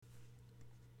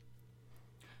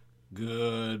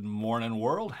Good morning,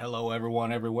 world. Hello,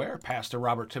 everyone, everywhere. Pastor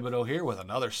Robert Thibodeau here with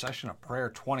another session of Prayer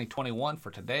 2021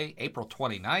 for today, April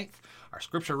 29th. Our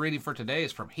scripture reading for today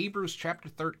is from Hebrews chapter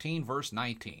 13, verse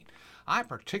 19. I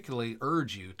particularly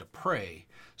urge you to pray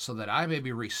so that I may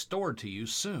be restored to you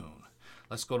soon.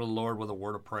 Let's go to the Lord with a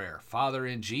word of prayer. Father,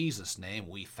 in Jesus' name,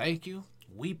 we thank you.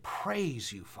 We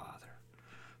praise you, Father,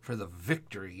 for the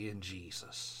victory in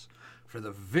Jesus, for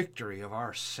the victory of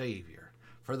our Savior,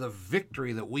 for the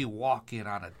victory that we walk in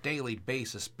on a daily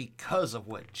basis because of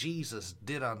what Jesus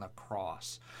did on the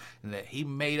cross, and that he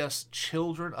made us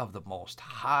children of the Most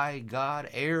High God,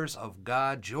 heirs of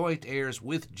God, joint heirs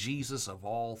with Jesus of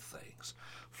all things.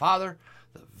 Father,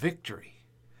 the victory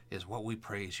is what we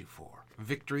praise you for.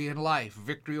 Victory in life,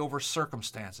 victory over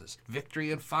circumstances,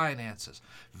 victory in finances,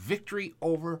 victory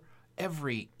over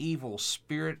every evil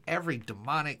spirit, every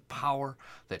demonic power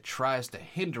that tries to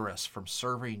hinder us from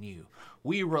serving you.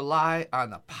 We rely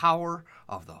on the power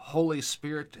of the Holy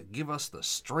Spirit to give us the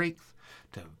strength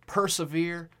to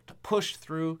persevere, to push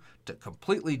through, to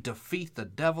completely defeat the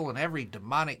devil and every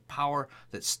demonic power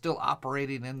that's still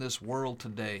operating in this world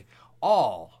today.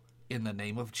 All in the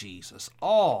name of Jesus.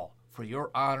 All for your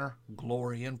honor,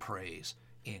 glory, and praise.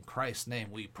 In Christ's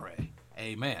name we pray.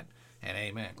 Amen and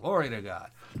amen. Glory to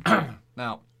God.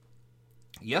 Now,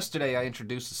 yesterday I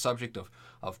introduced the subject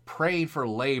of praying for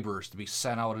laborers to be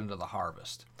sent out into the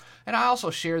harvest. And I also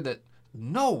shared that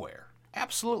nowhere,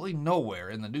 absolutely nowhere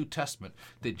in the New Testament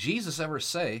did Jesus ever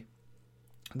say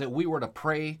that we were to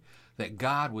pray that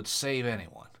God would save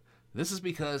anyone. This is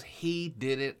because he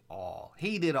did it all.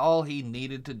 He did all he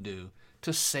needed to do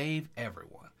to save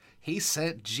everyone. He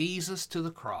sent Jesus to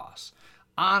the cross,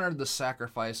 honored the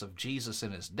sacrifice of Jesus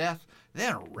in his death,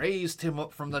 then raised him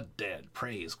up from the dead.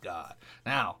 Praise God.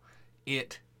 Now,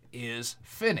 it is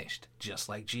finished, just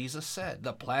like Jesus said.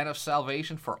 The plan of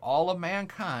salvation for all of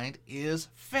mankind is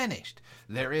finished.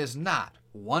 There is not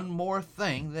one more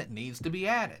thing that needs to be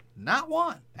added. Not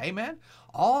one. Amen?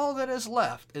 All that is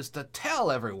left is to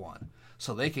tell everyone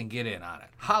so they can get in on it.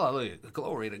 Hallelujah.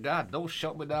 Glory to God. Don't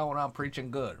shut me down when I'm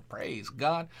preaching good. Praise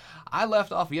God. I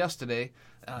left off yesterday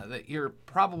that you're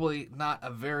probably not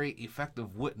a very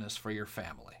effective witness for your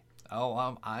family.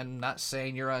 Oh, I'm not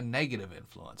saying you're a negative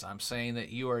influence. I'm saying that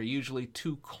you are usually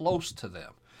too close to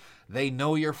them. They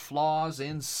know your flaws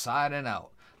inside and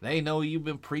out. They know you've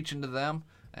been preaching to them.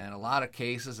 And in a lot of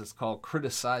cases, it's called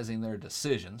criticizing their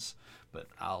decisions. But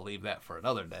I'll leave that for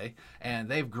another day. And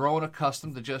they've grown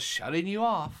accustomed to just shutting you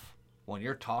off when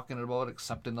you're talking about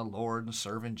accepting the Lord and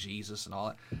serving Jesus and all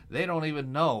that. They don't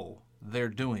even know they're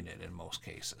doing it in most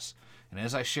cases. And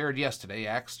as I shared yesterday,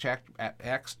 Acts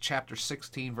chapter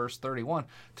 16, verse 31,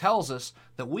 tells us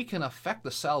that we can affect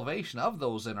the salvation of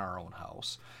those in our own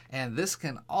house. And this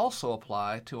can also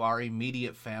apply to our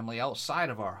immediate family outside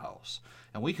of our house.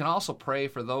 And we can also pray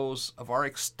for those of our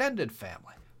extended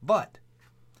family. But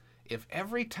if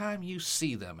every time you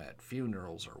see them at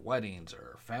funerals or weddings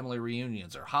or family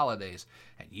reunions or holidays,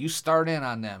 and you start in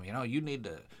on them, you need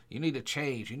to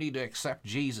change, you need to accept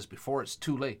Jesus before it's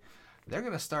too late, they're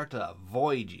going to start to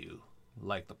avoid you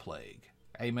like the plague.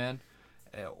 Amen?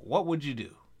 What would you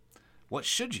do? What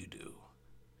should you do?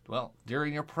 Well,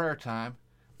 during your prayer time,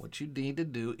 what you need to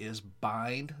do is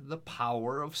bind the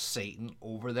power of Satan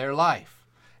over their life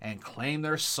and claim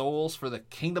their souls for the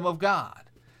kingdom of God.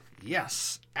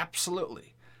 Yes,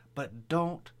 absolutely. But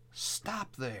don't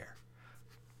stop there.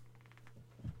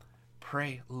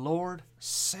 Pray, Lord,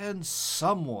 send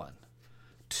someone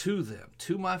to them,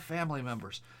 to my family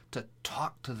members, to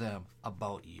talk to them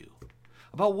about you,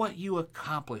 about what you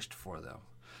accomplished for them.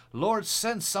 Lord,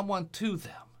 send someone to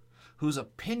them whose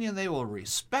opinion they will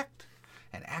respect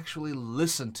and actually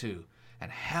listen to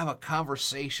and have a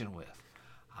conversation with.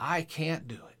 I can't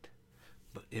do it.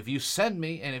 But if you send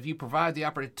me and if you provide the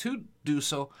opportunity to do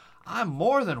so, I'm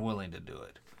more than willing to do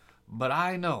it. But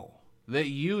I know that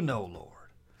you know, Lord,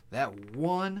 that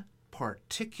one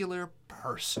particular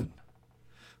person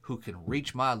who can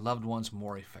reach my loved ones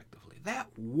more effectively. That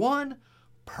one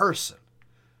person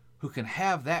who can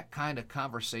have that kind of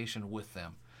conversation with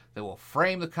them that will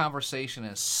frame the conversation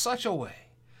in such a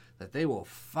way that they will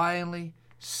finally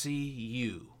see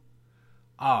you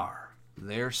are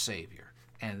their Savior.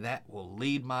 And that will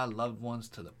lead my loved ones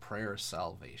to the prayer of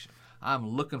salvation. I'm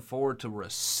looking forward to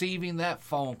receiving that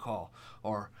phone call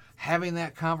or having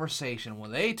that conversation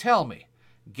when they tell me,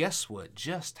 guess what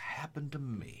just happened to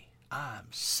me? I'm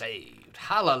saved.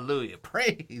 Hallelujah.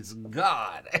 Praise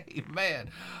God. Amen.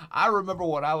 I remember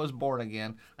when I was born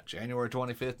again, January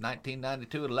 25th,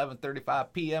 1992 at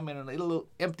 11:35 p.m. in a little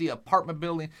empty apartment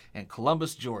building in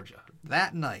Columbus, Georgia.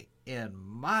 That night, in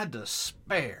my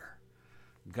despair,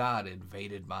 God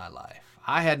invaded my life.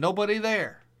 I had nobody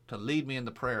there to lead me in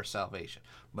the prayer of salvation,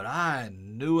 but I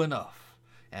knew enough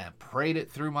and prayed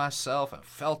it through myself and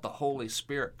felt the Holy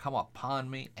Spirit come upon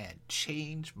me and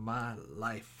change my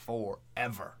life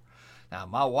forever. Now,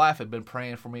 my wife had been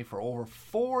praying for me for over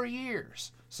 4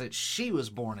 years since she was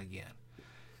born again.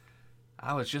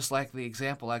 I was just like the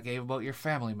example I gave about your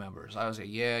family members. I was like,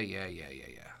 yeah,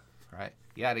 right?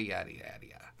 Yada, yada, yada,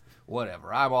 yada.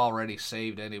 Whatever. I'm already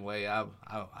saved anyway. I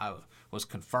was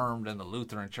confirmed in the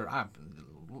Lutheran church.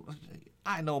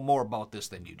 I know more about this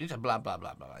than you. Just blah, blah,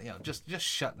 blah, blah. Just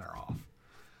shutting her off.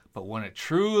 But when it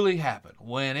truly happened,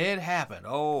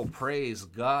 oh, praise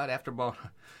God. After about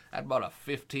a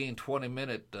 15,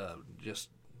 20-minute just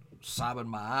sobbing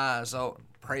my eyes out,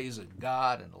 praising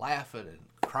God and laughing and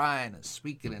crying and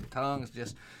speaking in tongues,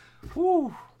 just,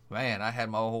 whoo, man, I had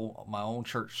my own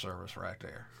church service right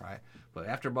there, right? But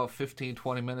after about 15,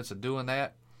 20 minutes of doing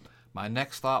that, my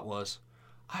next thought was,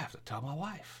 I have to tell my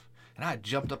wife. And I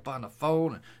jumped up on the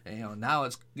phone, and now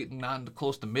it's getting on to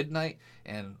close to midnight,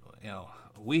 and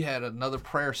we had another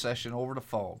prayer session over the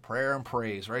phone, prayer and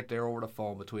praise right there over the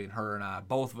phone between her and I,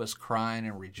 both of us crying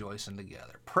and rejoicing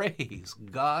together. Praise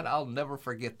God, I'll never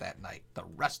forget that night the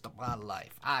rest of my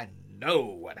life. I know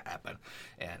what happened,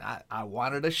 and I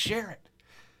wanted to share it.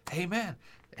 Amen.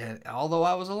 And although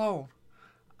I was alone,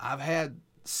 I've had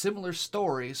similar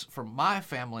stories from my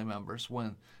family members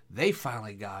when they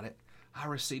finally got it. I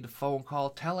received a phone call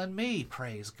telling me,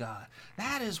 praise God.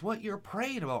 That is what you're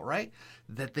praying about, right?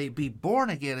 That they be born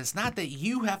again. It's not that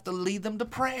you have to lead them to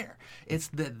prayer. It's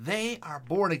that they are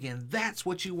born again. That's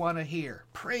what you want to hear.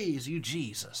 Praise you,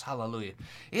 Jesus. Hallelujah.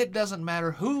 It doesn't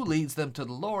matter who leads them to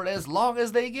the Lord as long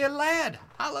as they get led.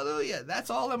 Hallelujah. That's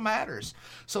all that matters.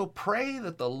 So pray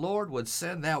that the Lord would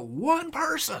send that one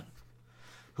person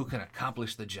who can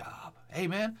accomplish the job.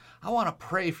 Amen. I want to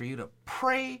pray for you to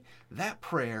pray that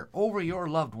prayer over your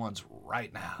loved ones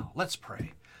right now. Let's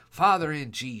pray. Father,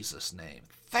 in Jesus' name,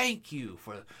 thank you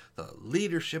for the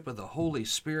leadership of the Holy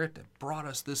Spirit that brought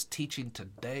us this teaching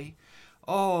today.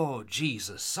 Oh,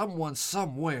 Jesus, someone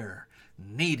somewhere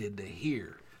needed to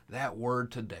hear that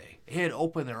word today. It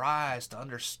opened their eyes to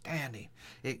understanding.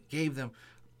 It gave them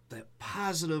that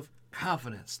positive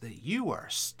confidence that you are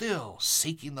still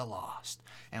seeking the lost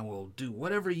and will do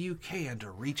whatever you can to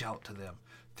reach out to them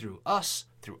through us,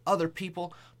 through other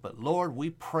people. But Lord,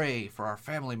 we pray for our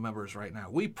family members right now.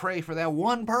 We pray for that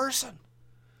one person.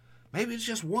 Maybe it's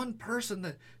just one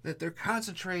person that they're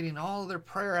concentrating all of their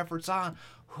prayer efforts on.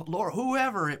 Lord,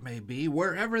 whoever it may be,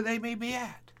 wherever they may be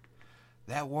at,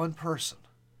 that one person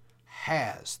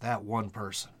has that one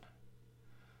person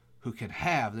who can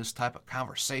have this type of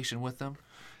conversation with them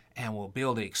and will be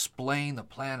able to explain the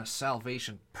plan of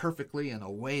salvation perfectly in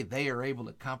a way they are able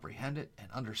to comprehend it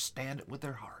and understand it with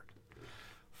their heart.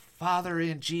 Father,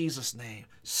 in Jesus' name,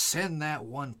 send that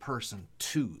one person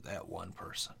to that one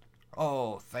person.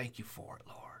 Oh, thank you for it,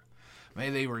 Lord. May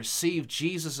they receive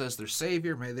Jesus as their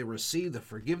Savior. May they receive the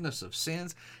forgiveness of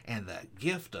sins and the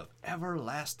gift of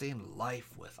everlasting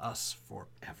life with us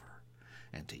forever.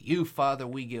 And to you, Father,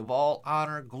 we give all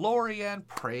honor, glory, and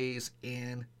praise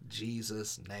in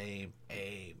Jesus' name.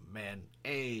 Amen.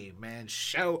 Amen.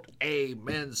 Shout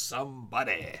amen,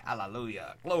 somebody.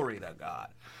 Hallelujah. Glory to God.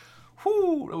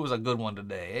 Whew, it was a good one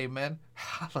today. Amen.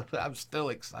 I'm still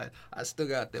excited. I still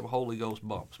got them Holy Ghost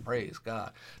bumps. Praise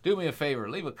God. Do me a favor.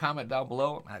 Leave a comment down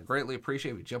below. I greatly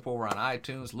appreciate it. If you jump over on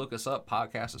iTunes, look us up,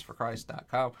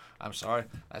 podcastsforchrist.com. I'm sorry,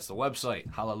 that's the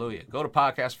website. Hallelujah. Go to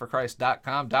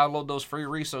podcastsforchrist.com. Download those free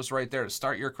resources right there to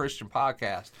start your Christian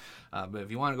podcast. But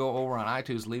if you want to go over on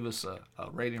iTunes, leave us a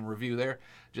rating review there.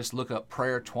 Just look up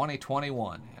Prayer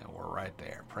 2021, and we're right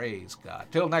there. Praise God.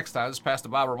 Till next time, this is Pastor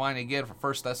Bob reminding again from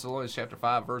 1 Thessalonians chapter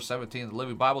 5, verse 17 of the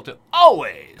Living Bible to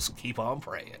always keep on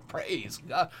praying. Praise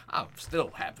God. I'm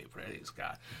still happy. Praise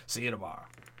God. See you tomorrow.